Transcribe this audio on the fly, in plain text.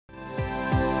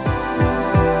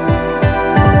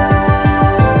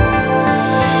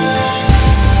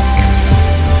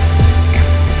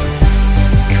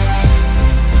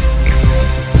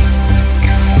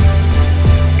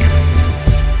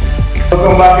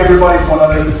everybody for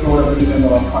another episode of the Million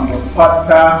Dollar Convos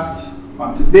podcast.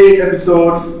 On today's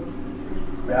episode,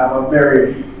 we have a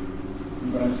very,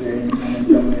 I'm going to say, independent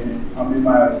young lady.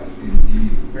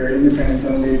 Very independent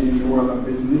young lady in the world of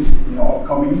business,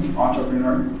 upcoming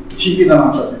entrepreneur. She is an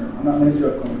entrepreneur. I'm not going to say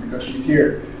upcoming because she's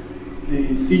here. The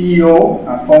CEO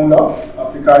and founder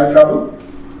of Ficari Travel,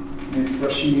 Ms.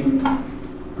 Rasheen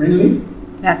Greenlee.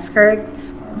 That's correct.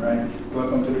 All right.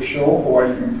 Welcome to the show. How are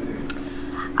you doing today?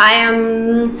 I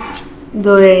am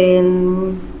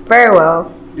doing very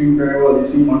well. Doing very well. You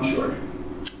seem unsure.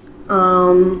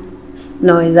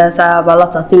 No, it's just I have a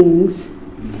lot of things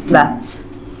that,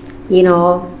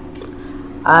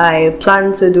 I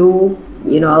plan to do,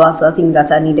 a lot of things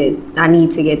that I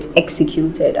need to get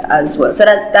executed as well. So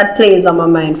that plays on my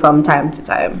mind from time to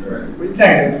time. Right. But you can't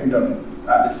get everything done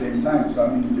at the same time, so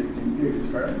you take things stages,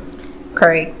 correct?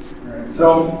 Correct. Right.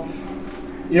 So,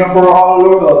 for all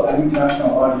local and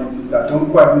international audiences that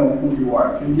don't quite know who you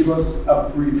are, can you give us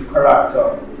a brief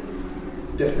character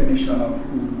definition of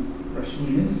who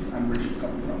Rasheen is and where she's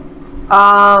coming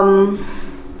from?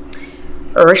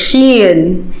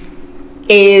 Rasheen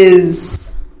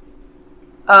is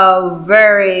a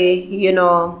very,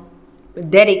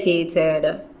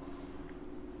 dedicated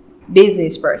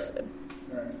business person.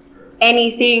 Right.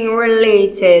 Anything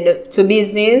related to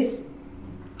business,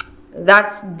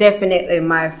 that's definitely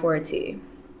my forte.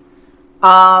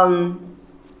 I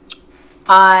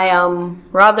am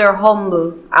rather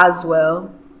humble as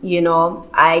well.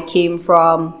 I came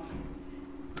from,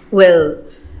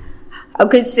 I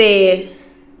could say,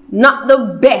 not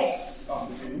the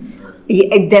best.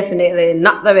 Yeah, definitely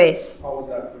not the best. How was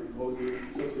that for you? What was your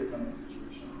socioeconomic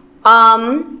situation?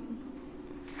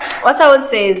 What I would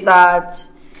say is that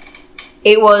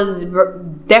it was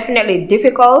definitely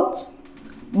difficult,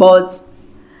 but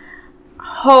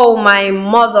how my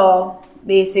mother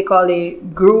basically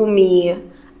grew me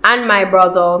and my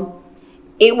brother,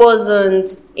 it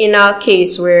wasn't in a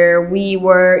case where we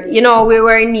were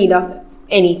in need of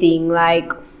anything.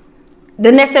 Like,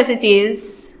 the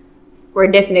necessities were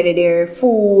definitely there.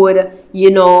 Food,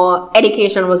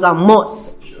 education was a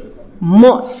must.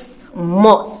 No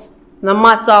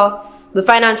matter the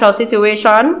financial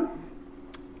situation,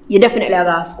 you definitely go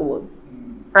to school,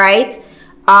 right?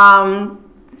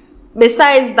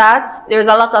 Besides that, there's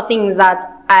a lot of things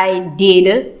that I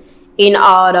did in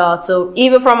order to,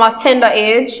 even from a tender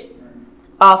age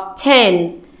of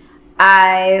 10,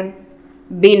 I've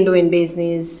been doing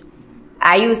business.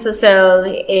 I used to sell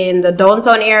in the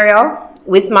downtown area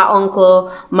with my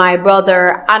uncle, my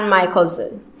brother, and my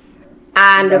cousin.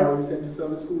 And is that how you sent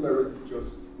yourself to school, or was it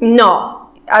just? No.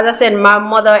 As I said, my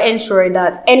mother ensured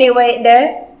that anyway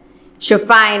there, she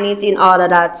find it in order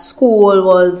that school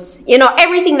was,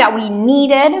 everything that we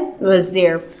needed was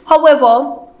there.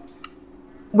 However,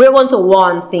 we're going to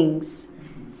want things.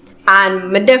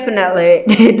 And we definitely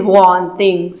did want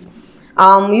things.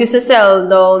 We used to sell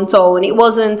downtown. It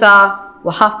wasn't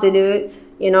we have to do it,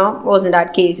 it wasn't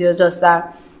that case. It was just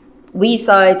that we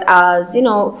saw it as,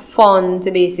 fun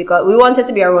to basically, we wanted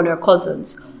to be around our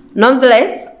cousins.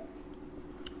 Nonetheless,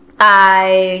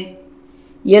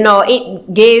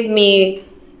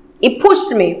 it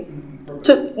pushed me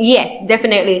to, yes,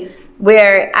 definitely,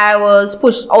 where I was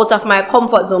pushed out of my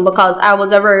comfort zone because I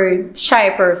was a very shy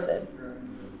person.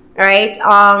 Right?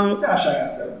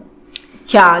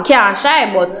 Can't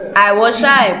shy, but I was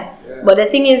shy. But the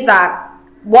thing is that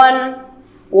one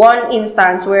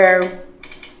instance where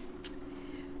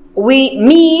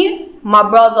my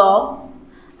brother,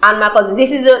 and my cousin,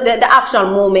 this is the actual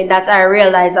moment that I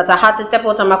realized that I had to step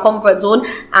out of my comfort zone,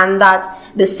 and that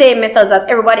the same methods that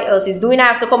everybody else is doing, I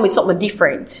have to come with something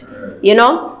different.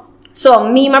 So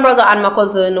me, my brother, and my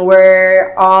cousin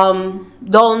were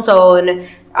downtown,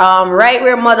 right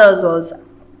where Mother's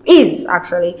is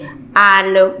actually,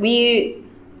 and we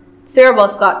 3 of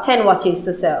us got 10 watches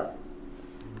to sell,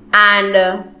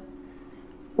 and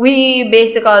we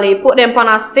basically put them on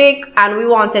a stick, and we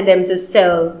wanted them to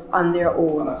sell on their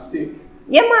own. On a stick?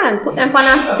 Yeah, man, put them on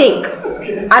a stick.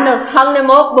 Okay. And just hang them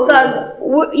up because,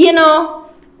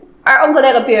 our uncle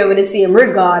they appear with the same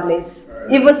regardless.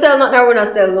 Right. If we sell nothing, we're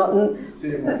not sell nothing.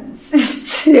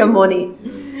 Same money.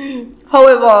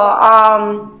 However,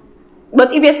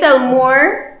 but if you sell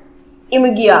more, it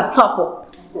will give you a top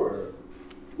up. Of course.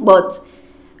 But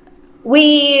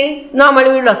we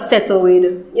normally just settle with,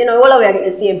 all we get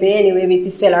the same pay anyway, we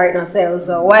to sell or not sell,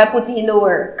 so why put in the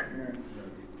work? Yeah.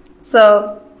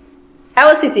 So I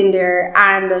was sitting there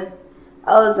and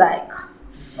I was like,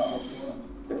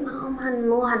 no man, we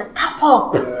want to top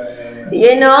up,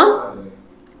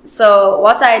 So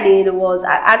what I did was,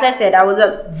 as I said, I was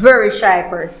a very shy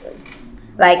person.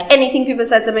 Like anything people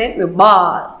said to me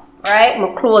ball, right? My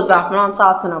clothes off, I don't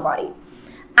talk to nobody.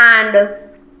 And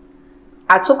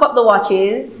I took up the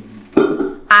watches,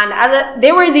 and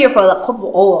they were there for a couple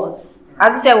of hours.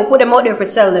 As I said, we put them out there for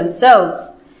sell themselves.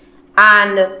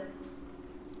 And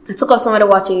I took up some of the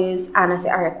watches, and I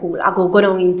said, all right, cool, I'll go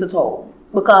down into town.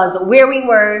 Because where we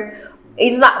were,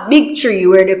 it's that big tree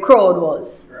where the crowd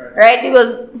was. Right? It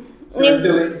was... So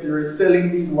you're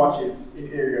selling these watches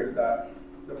in areas that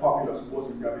the populace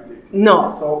wasn't gravitating.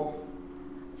 No. So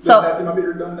that seem a bit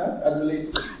redundant as relates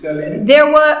to selling?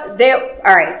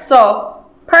 Alright, so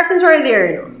persons were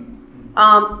there,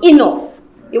 enough.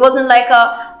 It wasn't like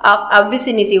a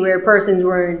vicinity where persons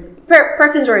weren't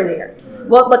there.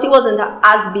 But it wasn't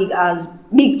as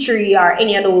Big Tree or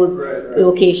any of those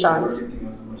locations.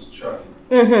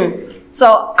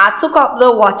 So I took up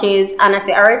the watches and I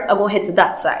said, alright, I'll go head to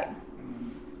that side.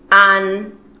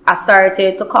 And I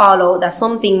started to call out that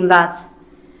something that,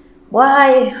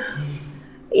 why,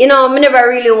 me never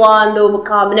really want to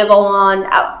become,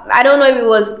 I don't know if it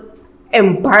was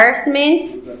embarrassment,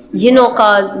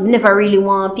 cause me never really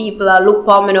want people to look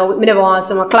for me, me never want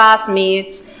some of my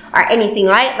classmates or anything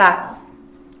like that.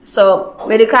 So,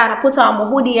 we kind of put on my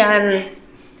hoodie and,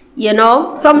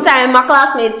 sometimes my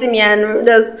classmates see me and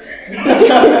just,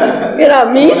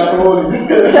 me,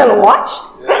 sell a watch.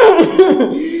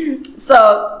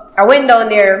 So, I went down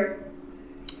there,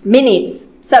 minutes,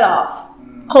 sell off,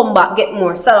 come back, get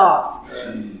more, sell off.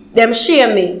 Them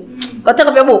share me, go take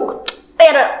up your book. We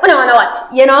don't want to watch,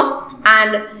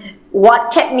 And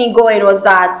what kept me going was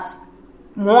that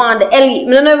one the LED, I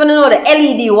don't even know the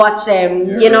LED watch them,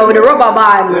 with the rubber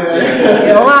band.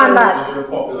 Want that.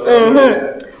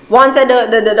 Wanted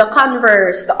the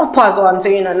Converse, the uppers one, so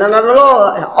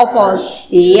the uppers.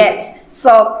 Yes.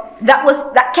 So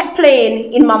that kept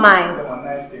playing in my mind.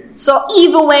 So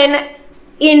even when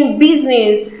in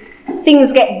business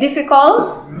things get difficult,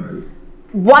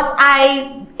 what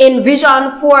I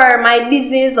envision for my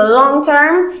business long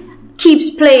term keeps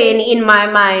playing in my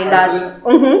mind.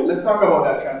 Let's talk about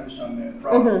that transition then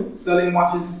from selling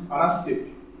watches on a stick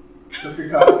to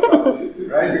figure out travel,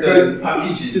 right? To selling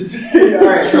packages.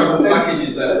 Travel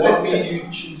packages. What made you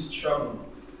choose travel?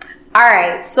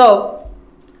 Alright, so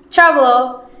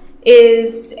travel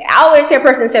is, I always hear a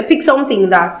person say, pick something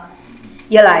that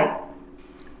you like.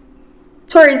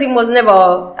 Tourism was never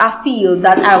a field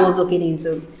that I was looking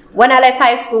into. When I left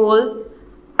high school,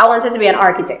 I wanted to be an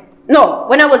architect. No,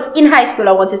 when I was in high school,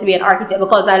 I wanted to be an architect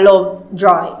because I love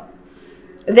drawing.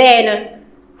 Then,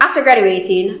 after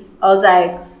graduating, I was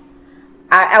like,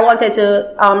 I wanted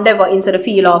to delve into the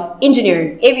field of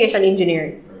engineering, aviation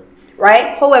engineering,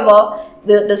 right? However,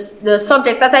 the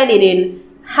subjects that I did in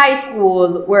high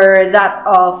school were that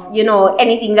of,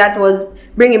 anything that was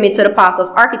bringing me to the path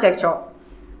of architecture.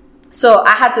 So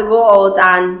I had to go out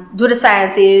and do the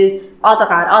sciences,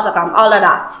 AutoCAD, AutoCAM, all of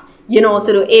that,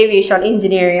 to do aviation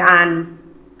engineering. And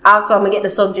after I get the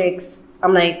subjects,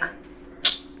 I'm like,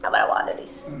 I better want to do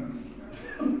this.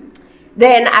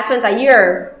 Then I spent a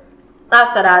year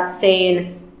after that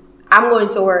saying, I'm going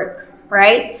to work,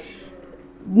 right?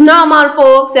 Normal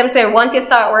folks, them say, once you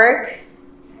start work,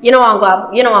 you don't want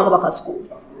to go back to school,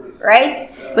 right?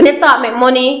 When you start make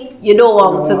money, you don't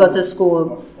want to go to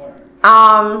school.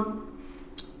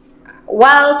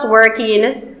 Whilst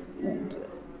working,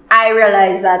 I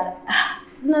realized that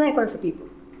I'm not like work for people.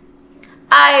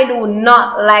 I do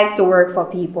not like to work for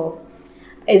people.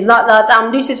 It's not that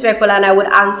I'm disrespectful and I would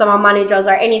answer my managers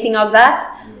or anything of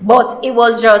that, but it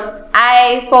was just,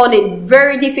 I found it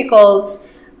very difficult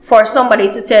for somebody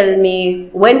to tell me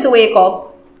when to wake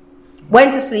up,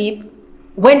 when to sleep,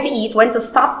 when to eat, when to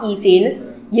stop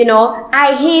eating.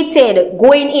 I hated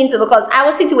going into, because I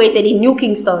was situated in New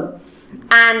Kingston,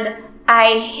 and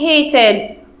I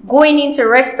hated going into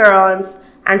restaurants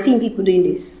and seeing people doing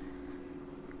this.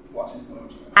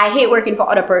 I hate working for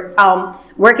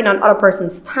working on other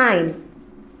person's time.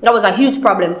 That was a huge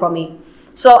problem for me.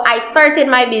 So I started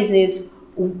my business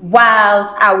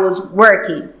whilst I was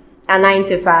working at 9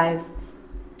 to 5.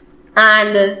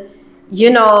 And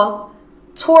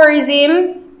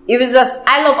tourism, it was just,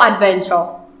 I love adventure.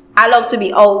 I love to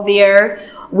be out there.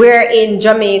 We're in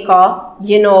Jamaica,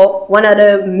 one of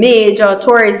the major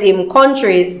tourism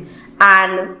countries.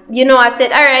 And, I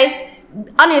said, all right,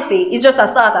 honestly, it's just a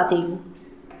starter thing.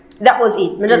 That was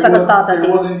it. Just like a starter thing.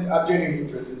 It wasn't a genuine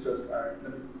interest. It's just, all right,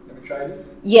 let me try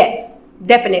this. Yeah,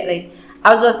 definitely.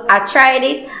 I tried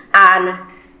it and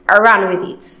I ran with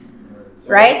it. So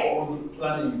right? What was the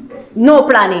planning process? No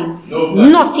planning.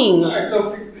 Nothing. Alright,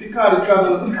 so if you call the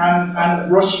travel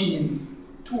and rushing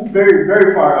too very,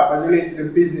 very far off as it relates to the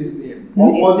business name.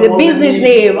 What was the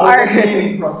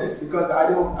naming process? Because I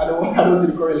don't see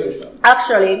the correlation.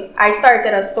 Actually, I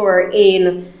started a store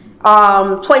in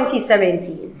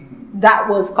 2017. That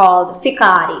was called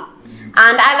Ficati.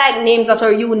 And I like names that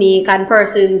are unique and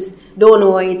persons don't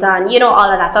know it and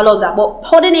all of that. I love that. But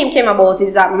how the name came about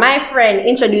is that my friend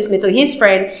introduced me to his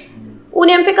friend who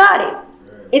named Ficati.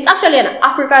 It's actually an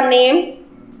African name,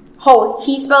 how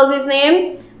he spells his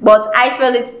name, but I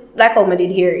spelled it like how I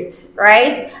did hear it,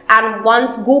 right? And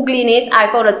once Googling it,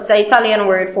 I found it's an Italian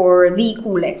word for the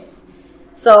coolest.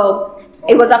 So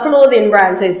it was a clothing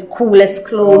brand, so it's coolest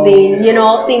clothing,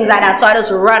 things like that. So I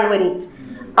just ran with it.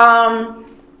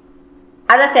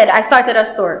 As I said, I started a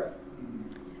store.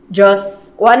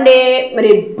 Just one day, but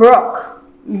it broke.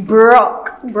 I'm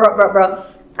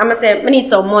gonna say, I need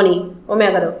some money. What am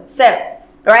I gonna do? Sell.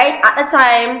 Right? At the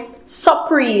time,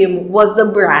 Supreme was the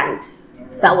brand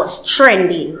that was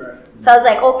trending. So I was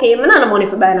like, okay, I don't have money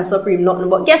for buying a Supreme, nothing.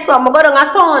 But guess what? I'm going to go to a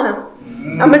town.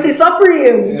 I'm going to see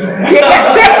Supreme.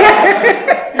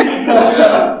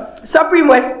 Supreme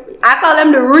was, I call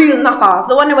them the real knockoff.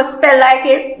 The one that was spelled like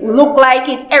it, look like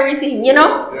it, everything,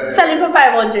 selling for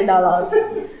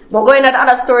 $500. But going at the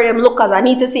other store, them look because I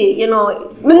need to see,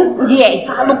 yes,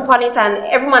 I look upon it and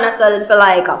everyone has sold it for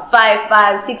like a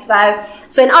 5.5, 6.5.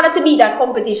 So in order to beat that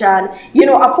competition,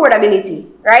 affordability,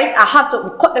 right? I have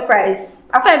to cut the price.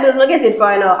 At $5 not get it for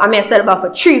I may sell it for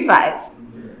 3.5.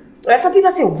 Some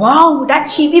people say, wow,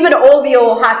 that's cheap. Even the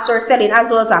OVO hats are selling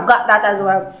as well, so I got that as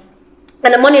well.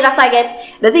 And the money that I get,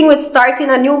 the thing with starting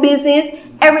a new business,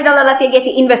 every dollar that you get,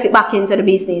 you invest it back into the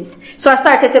business. So I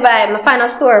started to buy my final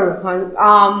store,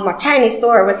 my Chinese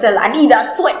store, we sell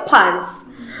Adidas sweatpants.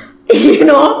 The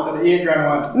 $8,000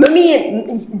 one.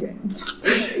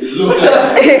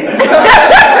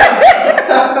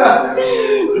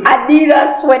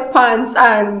 Adidas sweatpants,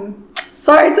 and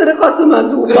sorry to the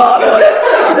customers who bought it.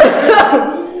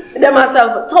 Them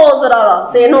myself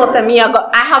 $1,000. So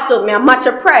I have to match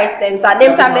a price them. So at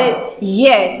them time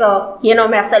so me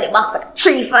I sell it back for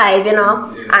 3.5,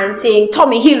 and think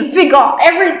Tommy Hill figure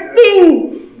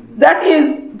everything that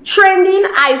is trending.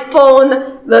 I found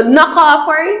the knockoff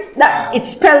for it. That it's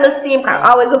spelled the same.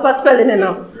 I always look for spelling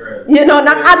not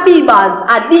Abibas,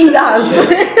 Adidas.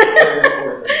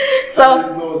 So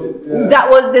that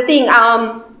was the thing.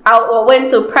 I went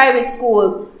to private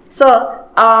school. So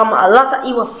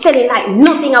he was selling like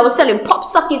nothing. I was selling pop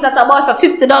sockets that I bought for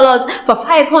 $50, for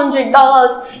 $500.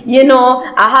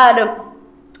 I had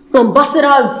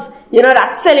ambassadors,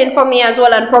 that's selling for me as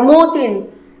well and promoting.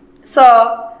 So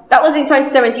that was in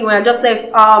 2017 when I just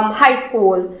left high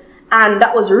school, and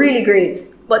that was really great.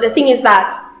 But the thing is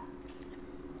that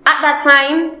at that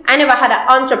time, I never had an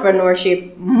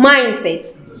entrepreneurship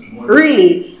mindset,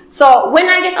 really. So when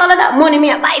I get all of that money,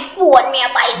 me I buy phone, me I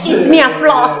buy this, me I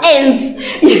floss ends,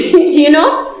 me I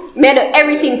do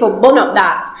everything for bun up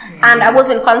that. And I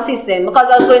wasn't consistent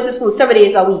because I was going to school 7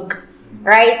 days a week,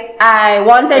 right? I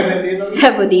wanted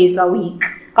 7 days a week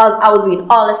because I was doing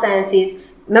all the sciences.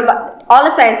 Remember, all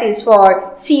the sciences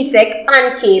for CSEC,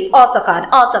 ANCAPE, AutoCAD.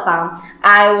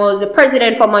 I was the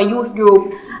president for my youth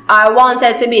group. I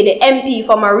wanted to be the MP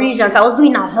for my region, so I was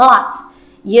doing a lot,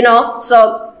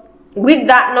 So with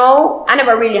that now, I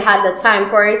never really had the time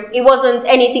for it. It wasn't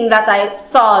anything that I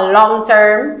saw long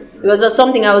term. It was just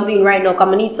something I was doing right now because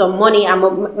I need some money. I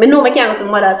know I can't go to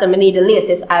mother, so I need the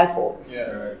latest iPhone. Yeah,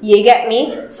 right. You get me?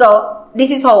 Yeah. So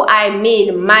this is how I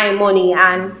made my money,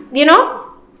 and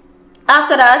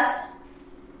after that,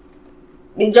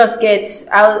 it just gets.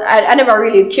 I never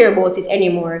really care about it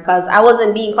anymore because I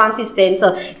wasn't being consistent.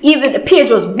 So even the page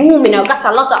was booming. I got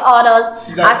a lot of orders.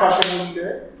 Is that passion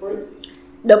there for it?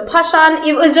 The passion,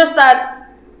 it was just that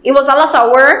it was a lot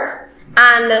of work,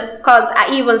 and because I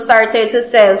even started to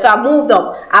sell, so I moved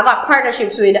up. I got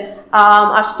partnerships with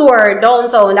a store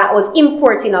downtown that was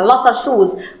importing a lot of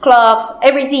shoes, clocks,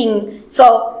 everything.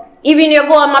 So even you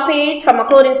go on my page from a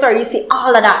clothing store, you see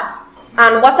all of that.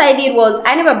 And what I did was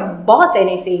I never bought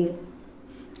anything.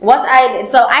 So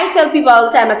I tell people all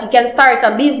the time that you can start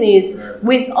a business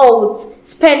without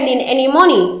spending any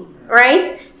money,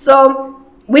 right? So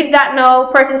with that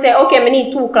now, person say, okay, I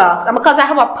need 2 clocks. And because I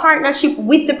have a partnership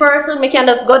with the person, I can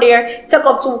just go there, take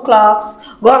up 2 clocks,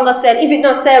 go and go sell. If it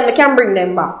doesn't sell, I can bring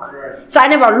them back. Right. So I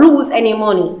never lose any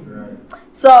money. Right.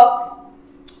 So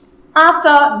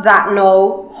after that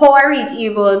now, how I reach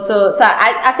even to, so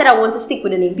I said I want to stick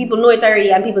with the name. People know it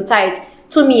already and people tie it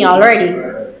to me already.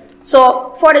 Right.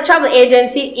 So for the travel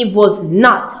agency, it was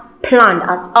not planned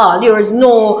at all. There was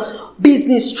no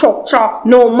business structure,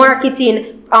 no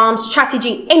marketing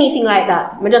strategy, anything like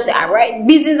that. I just say, all right,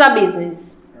 business are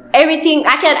business. everything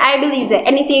I believe that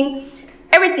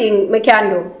everything we can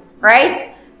do,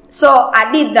 right? So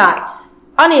I did that.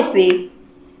 Honestly,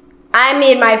 I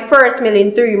made my first meal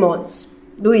in 3 months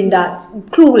doing that,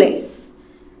 clueless,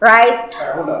 right?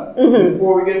 Alright, hold on.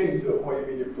 Before we get into how you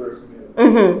made your first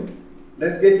meal,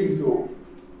 let's get into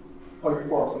how you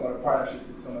form some of the partnerships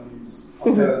with some of these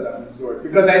hotels and resorts.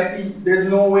 Because I see there's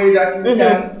no way that you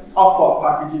can offer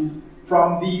packages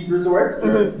from these resorts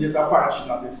if there's a partnership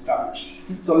not established.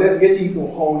 So let's get into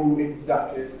how you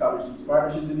exactly establish these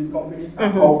partnerships with these companies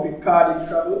and how Ficadi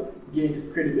Travel gains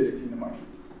credibility in the market.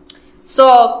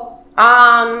 So,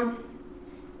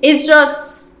 it's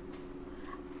just,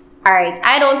 alright,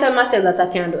 I don't tell myself that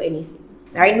I can't do anything.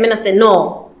 Right? I'm gonna say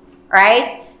no.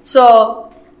 Right?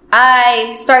 So,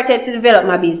 I started to develop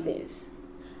my business.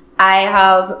 I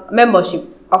have membership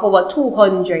of over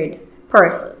 200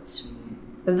 persons.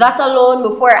 That alone,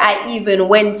 before I even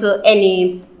went to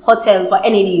any hotel for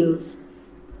any deals,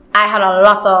 I had a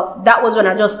lot of, that was when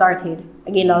I just started.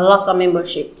 I gained a lot of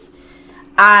memberships.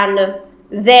 And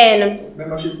then...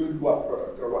 Membership with what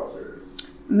product or what service?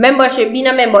 Membership, being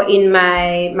a member in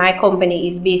my company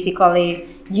is basically,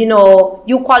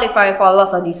 you qualify for a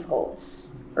lot of discounts,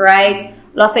 right?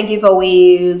 Lots of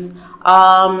giveaways.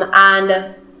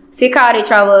 And Ficadi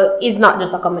Travel is not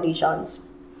just accommodations.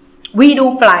 We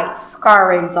do flights, car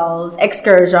rentals,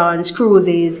 excursions,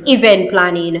 cruises, event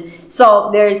planning. So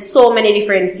there's so many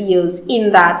different fields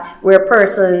in that where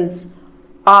persons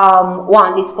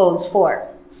want discounts for.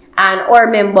 And our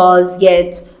members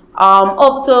get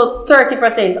up to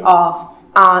 30% off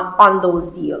on those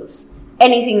deals.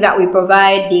 Anything that we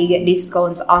provide, they get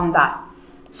discounts on that.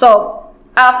 So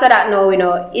after that now,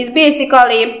 it's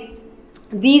basically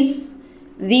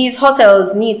these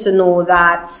hotels need to know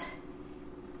that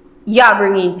you're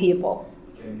bringing people.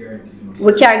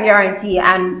 We can guarantee.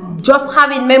 And just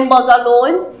having members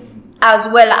alone, as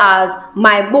well as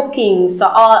my bookings, so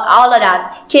all of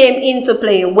that came into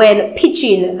play when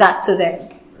pitching that to them.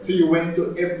 So you went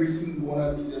to every single one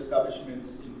of these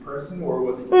establishments in person, or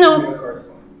was it email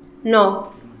correspondence?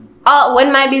 No.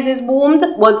 When my business boomed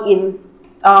was in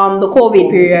the COVID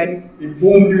period. It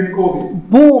boomed during COVID?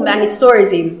 Boomed, and it's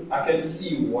tourism. I can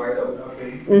see why that would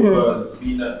happen, because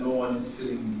being that no one is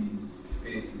filling these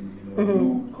spaces,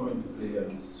 you come into play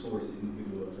and source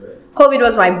individuals, right? COVID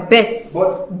was my best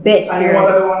period. And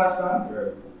what I don't understand?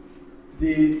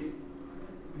 Right.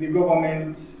 The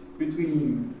government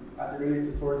between, as it relates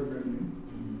to tourism revenue,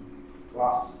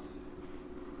 lost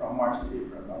from March to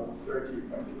April about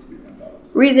 $30.6 billion.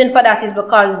 Reason for that is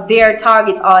because their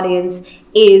target audience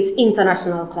is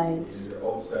international clients. They're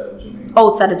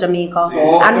outside of Jamaica.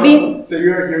 So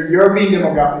your main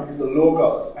demographic is the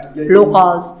locals.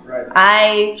 Locals. Right.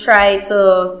 I try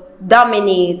to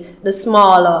dominate the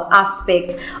smaller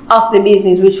aspect of the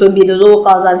business, which would be the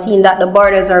locals, and seeing that the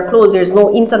borders are closed, there's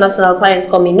no international clients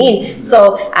coming in.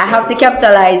 So I have to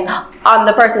capitalize on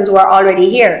the persons who are already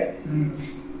here.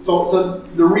 So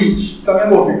the reach, tell me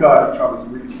about Ficadi Travel's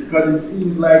reach, because it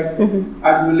seems like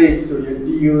as it relates to your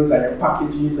deals and your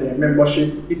packages and your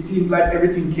membership, it seems like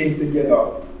everything came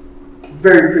together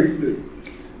very crisply.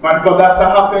 And for that to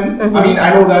happen, I mean,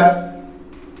 I know that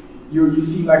you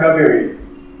seem like a very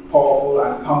powerful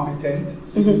and competent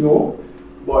CEO,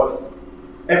 but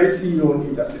every CEO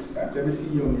needs assistance, every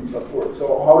CEO needs support.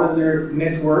 So how does their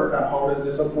network and how does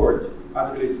the support as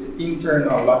it relates to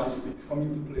internal logistics come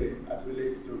into play as it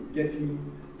relates to getting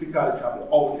Ficadi Travel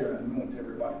out there and known to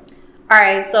everybody?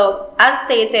 Alright, so as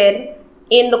stated,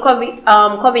 in the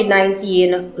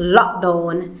COVID-19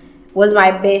 lockdown was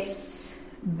my best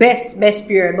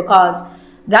period, because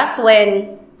that's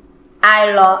when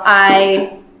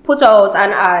I put out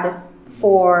an ad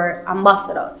for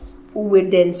ambassadors who would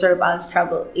then serve as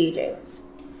travel agents.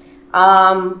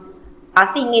 A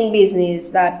thing in business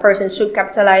that persons should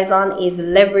capitalize on is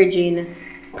leveraging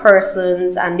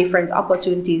persons and different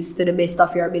opportunities to the best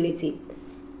of your ability.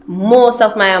 Most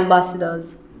of my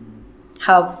ambassadors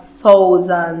have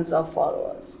thousands of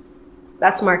followers.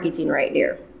 That's marketing right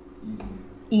there.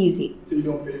 Easy. So you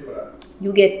don't pay for that?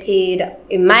 You get paid.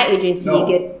 In my agency, no.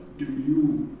 you get... Do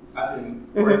you, as in,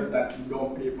 for instance, you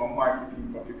don't pay for marketing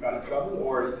for Ficadi Travel,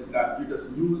 or is it that you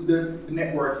just use the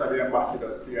networks of your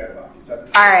ambassadors to your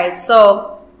advantage? Alright,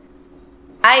 so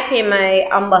I pay my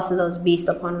ambassadors based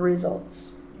upon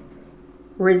results.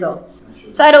 Results.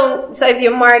 So if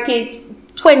you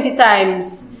market 20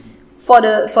 times for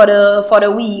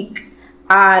the week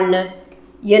and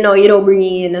you don't bring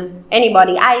in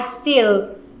anybody, I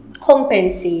still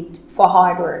compensate for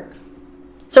hard work.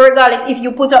 So regardless, if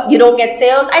you put up, you don't get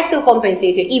sales, I still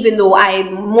compensate you, even though I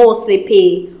mostly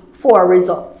pay for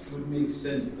results. It would make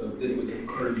sense because then it would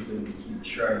encourage them to keep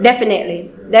trying.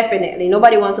 Definitely.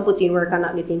 Nobody wants to put in work and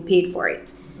not getting paid for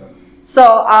it. Exactly.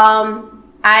 So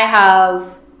I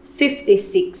have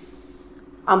 56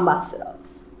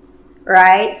 ambassadors,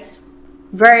 right?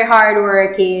 Very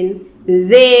hardworking.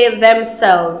 They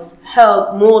themselves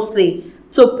help mostly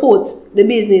to put the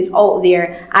business out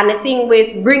there. And the thing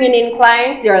with bringing in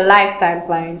clients, they're lifetime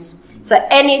clients. So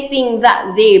anything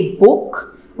that they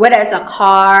book, whether it's a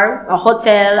car, a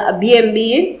hotel, a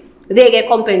B&B, they get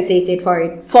compensated for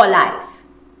it for life,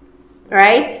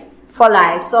 right? For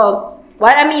life. So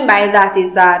what I mean by that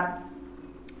is that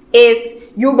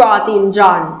if you brought in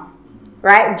John,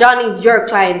 right? John is your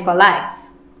client for life.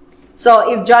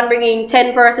 So if John bringing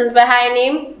 10 persons behind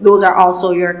him, those are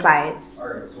also your clients.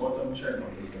 Alright, so what I'm trying to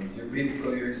understand is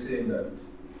you're saying that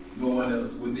no one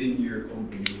else within your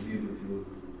company will be able to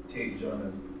take John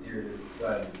as their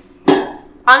client.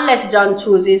 Unless John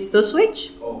chooses to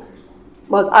switch. Okay.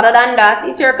 But other than that,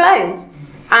 it's your client.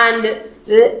 And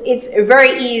it's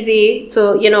very easy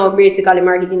to, basically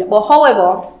marketing. But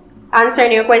however,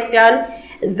 answering your question,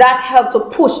 that helped to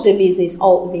push the business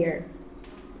out there.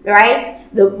 Right?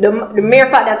 The mere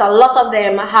fact that a lot of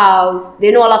them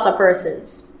they know a lot of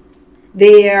persons.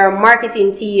 Their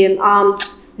marketing team,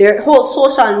 their whole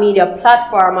social media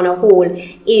platform on a whole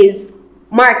is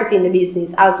marketing the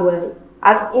business as well.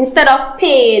 As instead of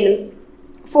paying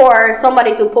for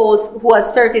somebody to post who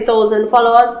has 30,000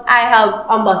 followers, I have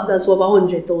ambassadors who have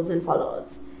 100,000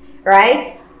 followers.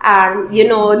 Right? And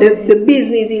the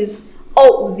business is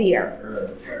out there.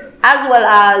 As well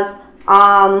as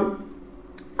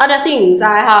other things.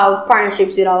 I have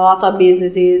partnerships with a lot of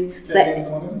businesses.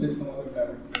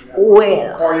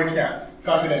 Well, or you can't.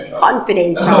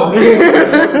 Confidential.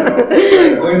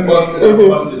 Going back to the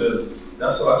ambassadors,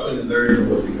 that's what I actually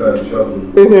learned about Fikadi Travel.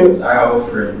 Because I have a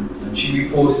friend and she be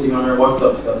posting on her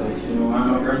WhatsApp status,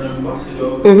 I'm a brand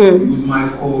ambassador, use my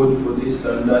code for this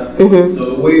and that.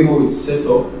 So the way how it's set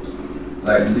up,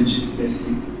 like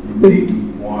legitimacy, it made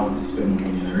me want to spend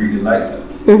money, and I really like that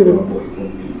about your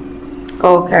company.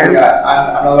 Okay. See, and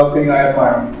another thing I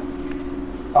admire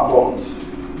about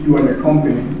you and your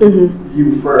company,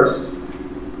 you first,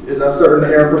 is a certain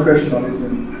air of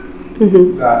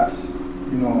professionalism that,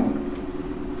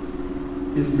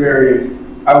 is very,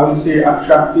 I wouldn't say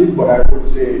attractive, but I would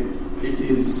say it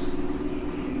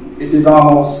is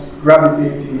almost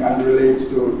gravitating as it relates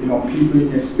to, people in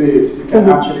your space. You can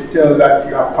actually tell that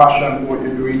you have passion for what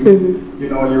you're doing.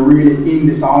 You're really in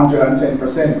this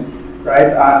 110%,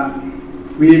 right?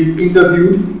 And we've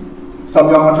interviewed some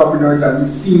young entrepreneurs and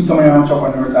we've seen some young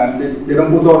entrepreneurs and they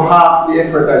don't put out half the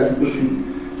effort that you put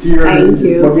into your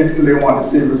business, but yet still they want the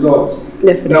same results.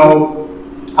 Definitely. Now,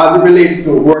 as it relates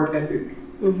to work ethic,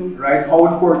 right? How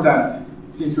important,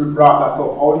 since we brought that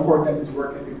up, how important is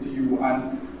work ethic to you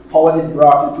and how has it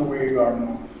brought you to where you are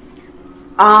now?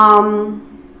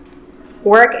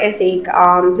 Work ethic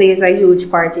plays a huge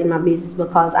part in my business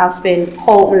because I've spent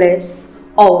countless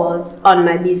hours on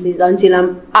my business until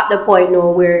I'm at the point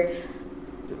now where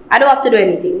I don't have to do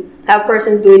anything. I have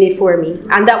persons doing it for me.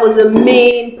 And that was the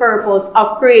main purpose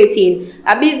of creating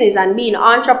a business and being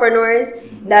entrepreneurs.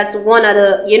 That's one of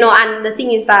the, and the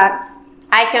thing is that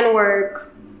I can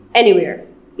work anywhere.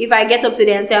 If I get up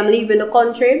today and say I'm leaving the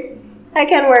country, I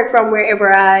can work from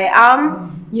wherever I am,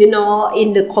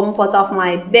 in the comfort of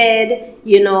my bed,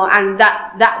 and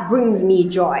that brings me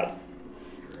joy.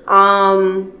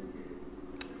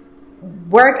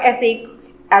 Work ethic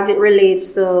as it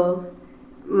relates to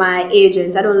my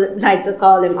agents. I don't like to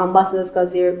call them ambassadors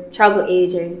because they're travel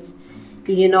agents.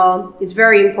 It's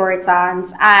very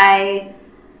important. I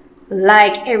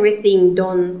like everything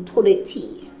done to the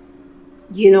T,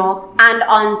 and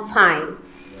on time.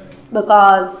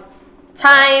 Because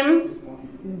time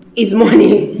is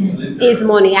money. It's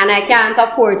money. And I can't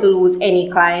afford to lose any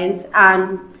clients.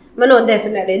 And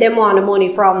definitely they want the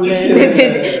money from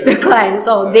the clients.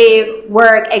 So they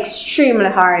work extremely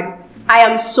hard. I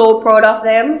am so proud of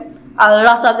them. A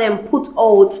lot of them put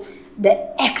out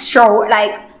the extra work.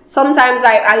 Like sometimes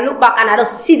I look back and I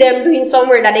just see them doing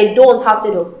somewhere that they don't have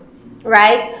to do.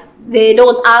 Right? They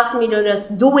don't ask me to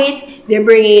just do it. They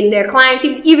bring in their clients.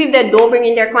 Even if they don't bring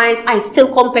in their clients, I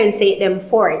still compensate them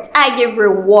for it. I give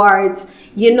rewards.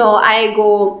 I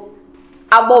go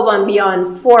above and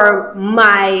beyond for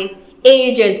my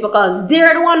agents because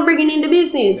they're the one bringing in the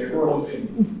business.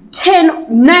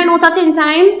 9 out of 10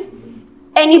 times,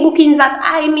 any bookings that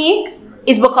I make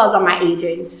is because of my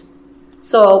agents.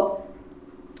 So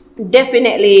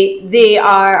definitely they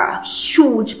are a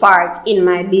huge part in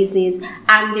my business,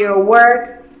 and their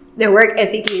work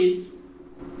ethic is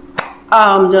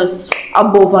just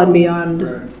above and beyond.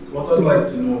 Right. So what I'd like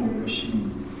to know, Rashid,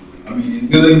 I mean, in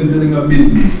building a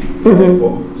business, for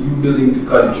you building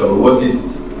Ficadi Travel, was it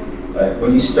like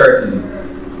when you started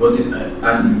it, was it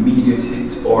an immediate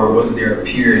hit, or was there a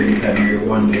period in time where you're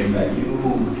wondering like,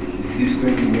 is this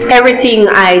going to work? Everything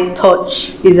I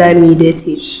touch is immediate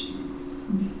hit.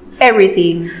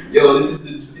 Everything. Yo, this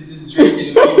is drinking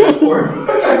in people form.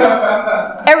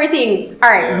 Everything.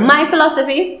 Alright, my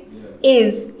philosophy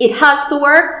is it has to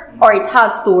work or it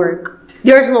has to work.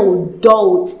 There's no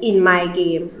doubt in my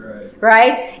game.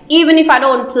 Right? Even if I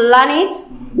don't plan it,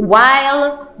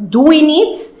 while doing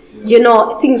it,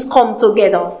 things come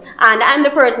together. And I'm the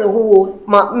person who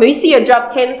may see a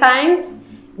job 10 times,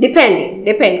 depend,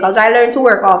 because I learned to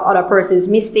work off other person's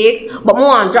mistakes, but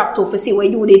more on job to see where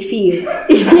you did feel.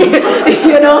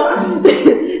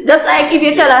 Just like if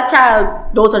you tell a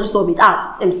child, don't touch the stove, it's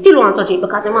hot, them still want to touch it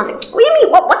because they want to say, what do you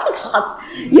mean? What is hot?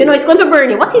 It's going to burn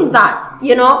you. What is that?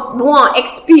 We want to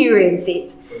experience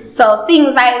it. So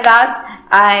things like that,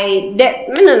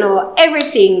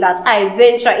 everything that I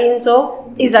venture into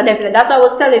is a definite. That's what I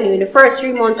was telling you. In the first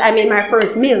 3 months, I made my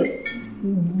first meal.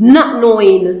 Not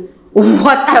knowing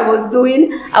what I was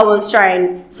doing, I was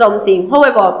trying something.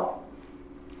 However,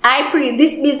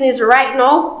 this business right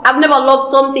now, I've never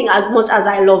loved something as much as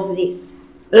I love this.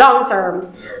 Long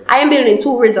term, I am building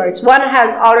 2 resorts. One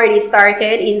has already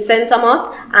started in St. Thomas,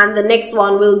 and the next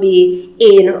one will be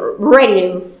in Red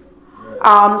Hills.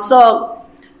 So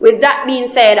with that being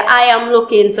said, I am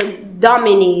looking to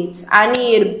dominate. I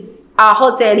need a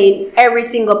hotel in every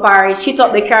single parish, hit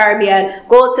up the Caribbean,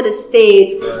 go to the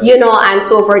States, and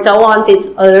so forth. I want it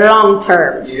long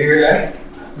term. You hear that?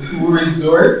 2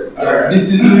 resorts. This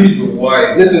is the reason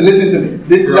why. Listen to me.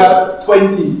 This is a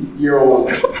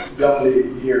 20-year-old young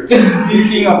lady here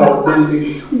speaking about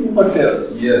building 2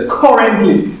 hotels. Yes.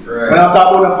 Currently. Right. When I'm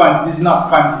talking about this is not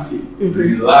fantasy.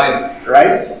 Real life.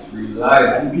 Right? It's real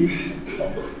life. And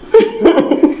people,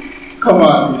 come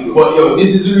on, people. But yo,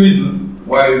 this is the reason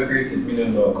why we created $1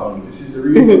 Million Content. This is the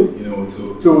reason.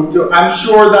 To I'm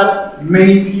sure that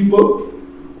many people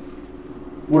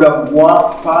would have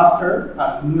walked past her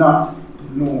and not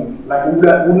known,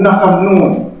 would not have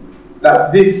known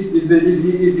that this is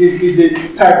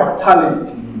the type of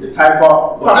talent, the type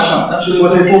of passion she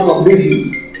possesses for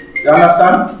business. You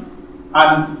understand?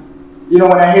 And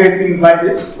when I hear things like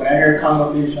this, when I hear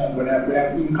conversation, when I'm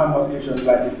in conversations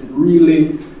like this, it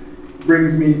really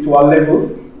brings me to a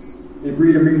level. It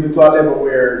really brings me to a level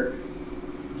where,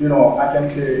 I can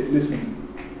say, listen,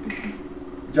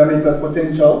 Jamaica's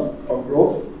potential for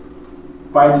growth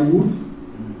by the youth,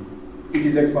 it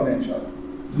is exponential.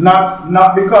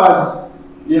 Not because, a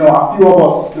few of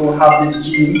us don't have this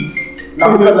gene.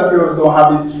 Not because a few of us don't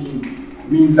have this gene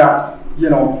means that,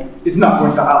 it's not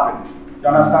going to happen. You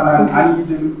understand? And I need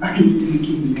to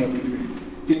keep doing what you're doing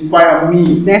to inspire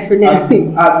me,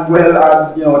 definitely, as well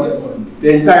as the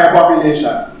entire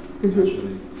population.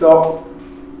 Mm-hmm. So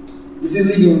this is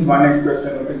leading into my next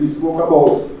question, because you spoke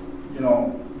about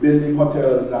building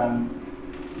hotels and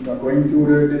going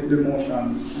through the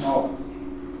motions. Now,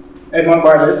 Edmund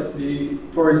Bartlett, the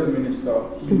tourism minister,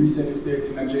 he recently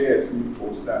stated in a JS News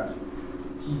post that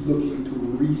he's looking to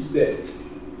reset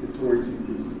the tourism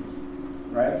business.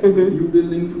 Right? Mm-hmm. If you're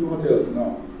building 2 hotels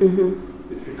now,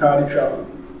 with Ficadi Travel,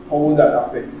 how will that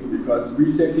affect you? Because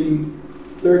resetting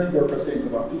 34%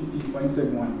 of a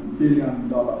 $15.71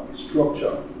 billion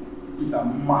structure is a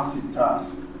massive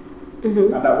task.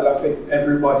 And that will affect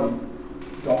everybody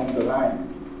down the line.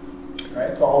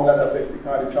 Right? So how will that affect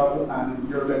Ficadi Travel and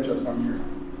your ventures from here?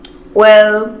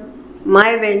 Well,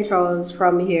 my ventures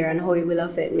from here and how it will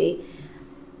affect me.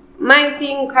 My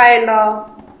thing kind of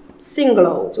single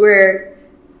out, where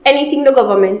anything the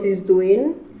government is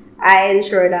doing, I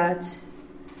ensure that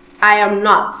I am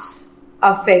not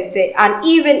affected. And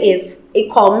even if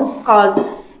it comes, because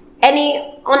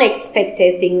any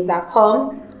unexpected things that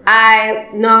come, I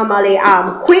normally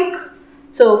am quick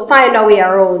to find a way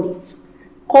around it.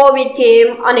 COVID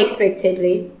came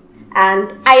unexpectedly,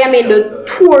 and I am in the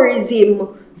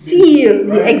tourism field.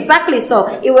 Right. Exactly, so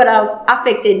it would have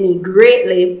affected me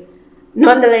greatly.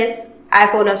 Nonetheless, I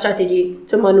found a strategy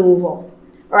to maneuver.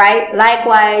 Right?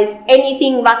 Likewise,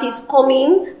 anything that is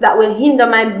coming that will hinder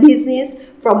my business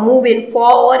from moving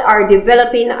forward or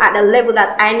developing at the level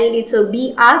that I need it to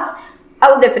be at, I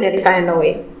will definitely find a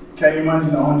way. Can you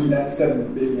imagine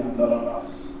 $107 billion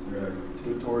loss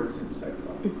to the tourism sector?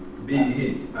 Big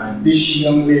hit. And this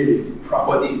young lady's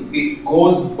profit. But it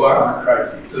goes back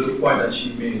crisis to the point that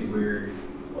she made, where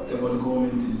whatever the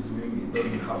government is doing, it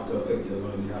doesn't have to affect you as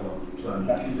long as you have a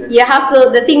plan. You have to,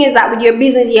 the thing is that with your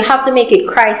business, you have to make it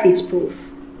crisis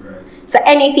proof. Right. So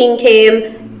anything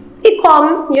came, it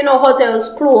come, you know,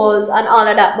 hotels close and all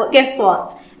of that. But guess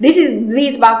what? This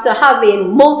leads back to having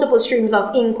multiple streams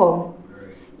of income.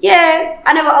 Yeah,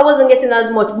 I wasn't getting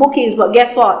as much bookings, but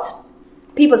guess what?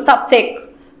 People stopped take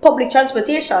public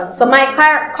transportation. So my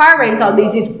car rental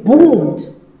business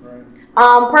boomed.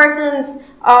 Persons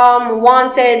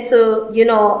wanted to, you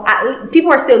know,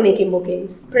 people are still making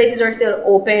bookings. Places are still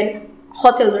open.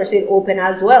 Hotels are still open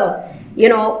as well. You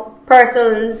know,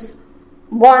 persons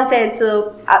wanted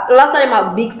to, a lot of them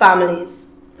have big families.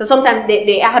 So sometimes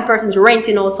they had persons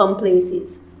renting out some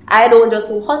places. I don't just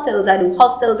do hotels, I do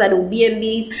hostels, I do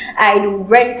B&Bs, I do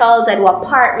rentals, I do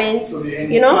apartments. So the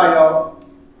entire you know?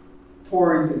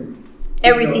 Tourism,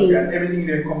 everything. Everything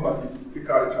that encompasses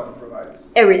Ficardi Travel provides.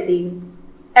 Everything.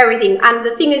 And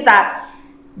the thing is that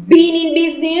being in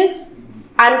business,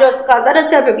 and just because I just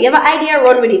tell people, you have an idea,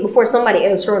 run with it before somebody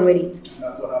else run with it. And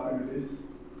that's what happened with this.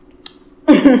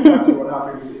 Exactly what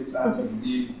happened with this. And,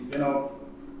 you know,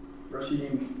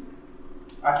 Rasheen,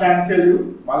 I can't tell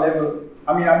you my level.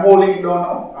 I mean, I'm holding it down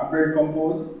now. I'm very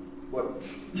composed, but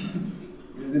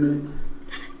isn't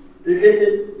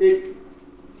it?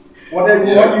 What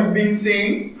you've been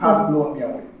saying has blown me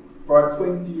away. For a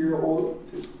 20-year-old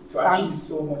to achieve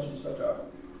so much in such a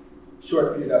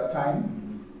short period of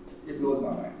time, it blows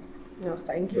my mind. No,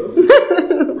 thank you.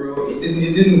 Bro,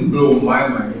 it didn't blow my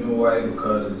mind. You know why?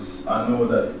 Because I know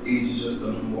that age is just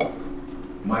a number.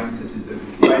 Mindset is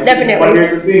everything. Definitely. But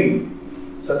here's the thing.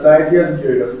 Society has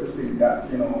geared us to think that,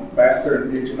 you know, by a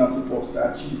certain age you're not supposed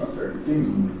to achieve a certain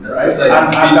thing. That's right?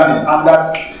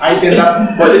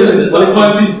 But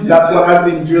listen, that's what has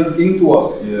been drilled into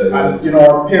us. And, you know,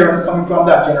 our parents coming from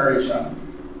that generation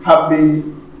have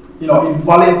been, you know,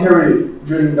 involuntarily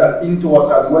drilling that into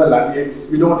us as well. And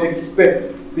we don't expect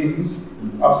things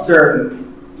of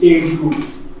certain age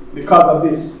groups because of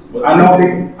this.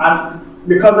 And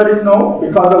because of this now,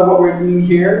 because of what we're doing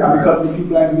here, and because of the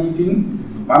people I'm meeting,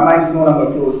 my mind is no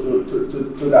longer close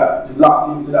to that,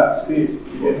 locked into that space.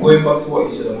 Going back to what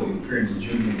you said about your parents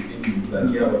drilling in you, like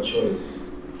you have a choice.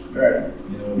 Right.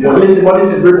 You know, yeah. But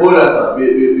listen,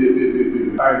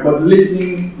 alright, but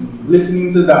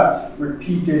listening to that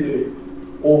repeatedly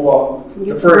over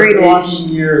the first 18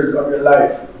 years of your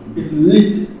life, it's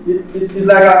lit. It's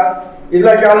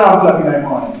like your alarm clock in the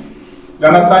morning. You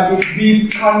understand? It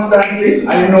beats constantly,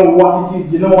 and you know what it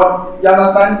is. You know what? You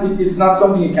understand? It's not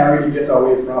something you can really get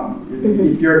away from.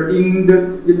 If you're in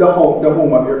the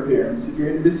home of your parents, if you're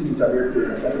in the seat of your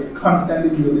parents, and they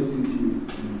constantly do listen to you,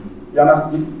 you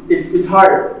understand? It's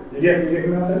hard. You get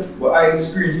me? I said? Well, I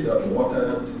experienced that. What I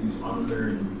have to do is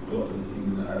unlearn a lot of the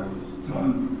things that I was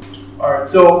taught. All right,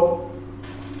 so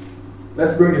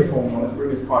let's bring this home. Let's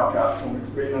bring this podcast home. It's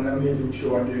been an amazing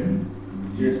show again.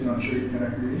 Jason, I'm sure you can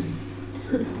agree.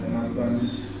 I'm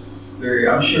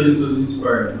sure this was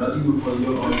inspiring, not even for the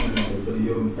young entrepreneurs, but for the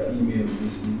young females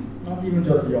listening. Not even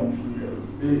just the young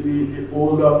females. The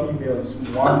older females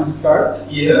who want to start.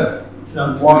 Yeah, it's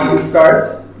not want to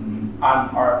start and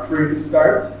are afraid to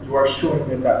start. You are showing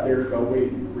them that there is a way,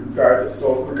 regardless.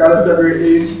 So, regardless of your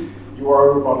age, you are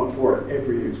a role model for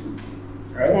every age group.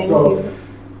 Right? Thank you.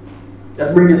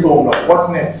 Let's bring this home now. What's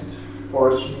next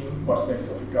for Rasheen? What's next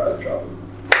for Ficardi Travel?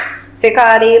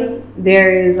 Ficardi,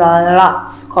 there is a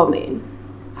lot coming.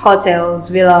 Hotels,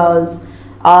 villas,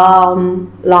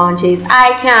 launches.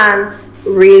 I can't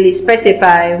really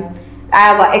specify. I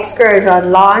have an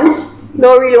excursion launch.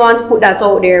 Don't really want to put that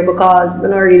out there because I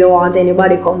don't really want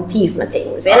anybody come thief my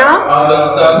things, you know? I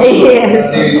understand.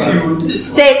 Yes.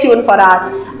 Stay tuned for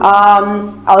that.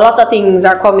 A lot of things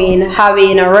are coming.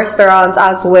 Having a restaurant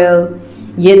as well,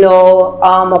 you know,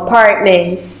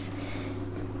 apartments,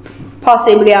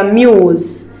 possibly a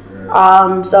muse.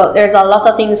 So there's a lot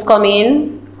of things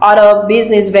coming. Other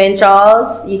business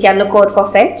ventures, you can look out for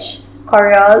Fetch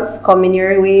Couriers coming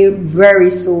your way very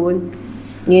soon,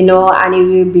 you know, and it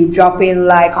will be dropping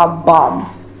like a bomb.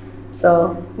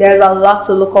 So there's a lot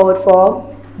to look out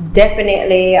for.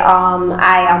 Definitely,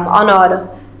 I am honored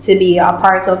to be a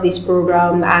part of this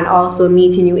program and also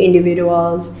meeting new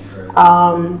individuals.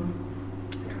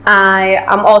 I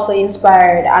am also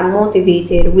inspired and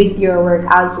motivated with your work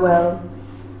as well,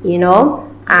 you know,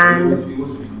 and it was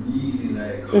really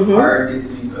like hard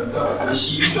getting in contact with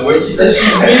she. So when she said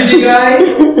she's busy, guys,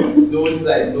 it's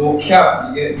no cap,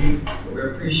 you get me? We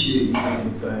appreciate you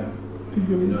taking the time.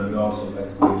 You know, we also like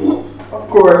to do it. Of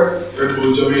course, Red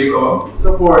Bull Jamaica.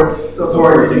 Support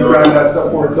the brand that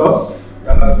supports us. You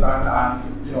understand?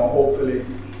 And you know, hopefully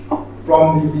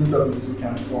from these interviews we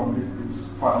can form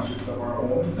business partnerships of our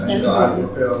own and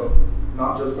propel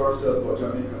not just ourselves but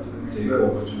Jamaica to the next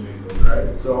level.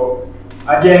 Right. So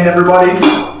again, everybody,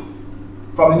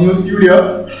 from the new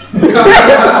studio.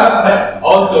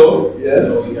 Also,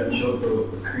 Yes. we can show the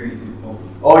Creative Hub.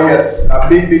 Oh yes, a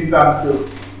big thanks to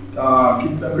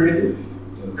Kingston Creative.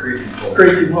 The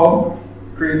Creative Hub.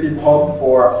 Creative Hub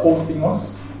for hosting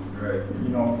us. Right.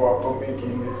 For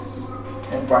making this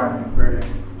environment very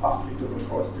hospitable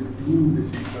for us to do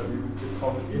this interview, to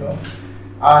come,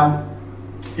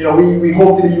 and we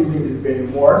hope to be using this venue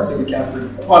more so we can bring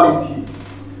quality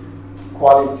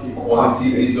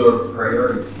is our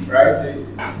priority. right?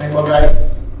 Remember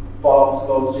guys, follow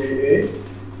Slows JA,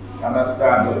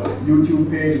 understand the YouTube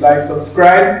page, like,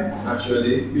 subscribe.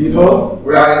 Actually, People.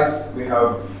 guys, we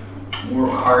have more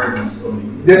cards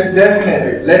coming. This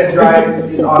definitely, Let's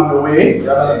Drive is on the way. You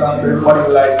understand?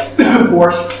 Everybody like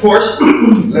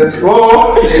Porsche. Let's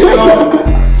go.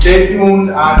 Stay tuned,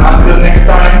 and until next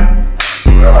time.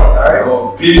 Alright.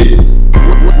 Oh, peace.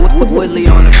 Woodley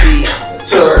on the beat.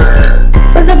 Sure.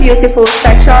 It was a beautiful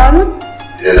session.